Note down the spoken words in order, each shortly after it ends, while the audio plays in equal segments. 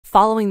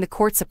Following the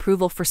court's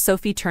approval for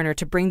Sophie Turner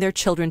to bring their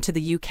children to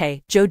the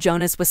UK, Joe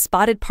Jonas was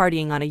spotted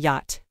partying on a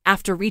yacht.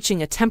 After reaching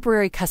a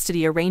temporary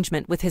custody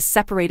arrangement with his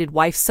separated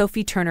wife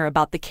Sophie Turner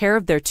about the care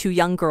of their 2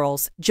 young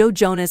girls, Joe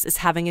Jonas is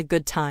having a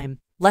good time.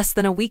 Less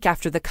than a week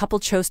after the couple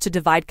chose to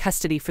divide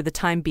custody for the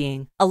time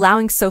being,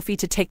 allowing Sophie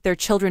to take their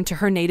children to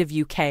her native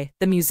UK,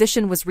 the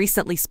musician was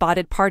recently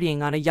spotted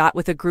partying on a yacht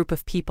with a group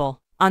of people.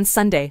 On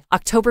Sunday,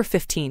 October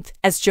 15th,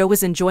 as Joe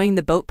was enjoying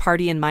the boat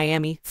party in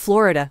Miami,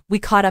 Florida, we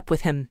caught up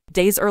with him.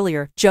 Days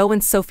earlier, Joe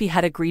and Sophie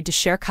had agreed to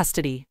share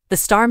custody. The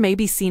star may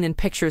be seen in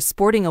pictures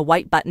sporting a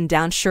white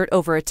button-down shirt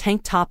over a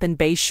tank top and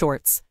beige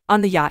shorts.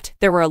 On the yacht,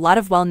 there were a lot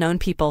of well-known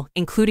people,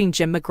 including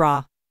Jim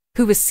McGraw,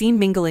 who was seen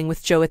mingling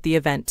with Joe at the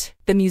event.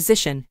 The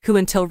musician, who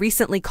until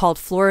recently called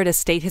Florida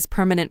State his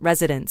permanent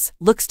residence,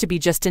 looks to be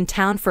just in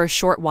town for a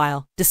short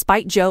while.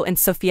 Despite Joe and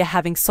Sophia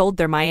having sold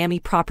their Miami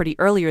property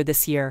earlier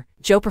this year,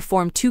 Joe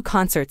performed 2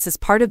 concerts as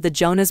part of the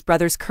Jonas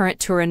Brothers' current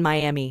tour in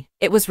Miami.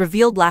 It was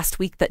revealed last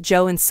week that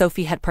Joe and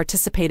Sophie had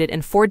participated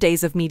in 4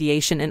 days of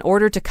mediation in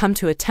order to come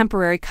to a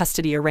temporary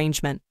custody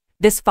arrangement.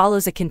 This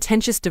follows a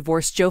contentious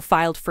divorce Joe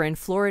filed for in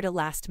Florida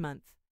last month.